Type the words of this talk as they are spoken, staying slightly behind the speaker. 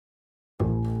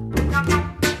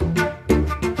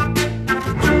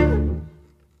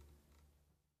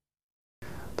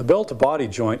The bell-to-body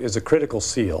joint is a critical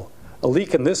seal. A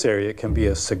leak in this area can be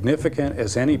as significant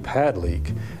as any pad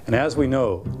leak, and as we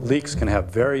know, leaks can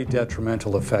have very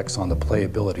detrimental effects on the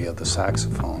playability of the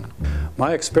saxophone.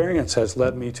 My experience has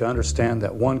led me to understand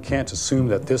that one can't assume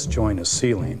that this joint is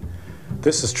sealing.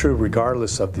 This is true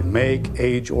regardless of the make,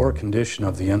 age, or condition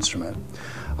of the instrument.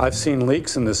 I've seen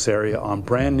leaks in this area on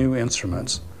brand new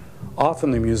instruments.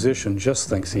 Often the musician just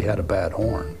thinks he had a bad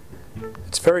horn.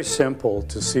 It's very simple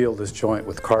to seal this joint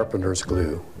with carpenter's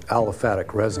glue,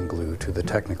 aliphatic resin glue to the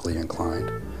technically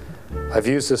inclined. I've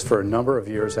used this for a number of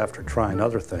years after trying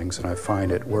other things, and I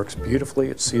find it works beautifully.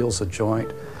 It seals a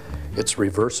joint, it's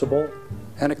reversible,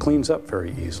 and it cleans up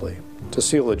very easily. To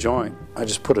seal a joint, I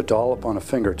just put a dollop on a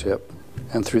fingertip,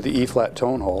 and through the E-flat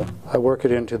tone hole, I work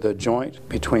it into the joint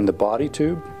between the body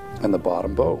tube and the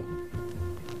bottom bow.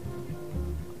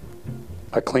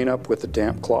 I clean up with a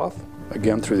damp cloth,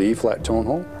 again through the E-flat tone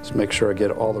hole, just make sure I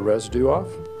get all the residue off.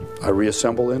 I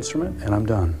reassemble the instrument and I'm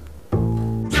done.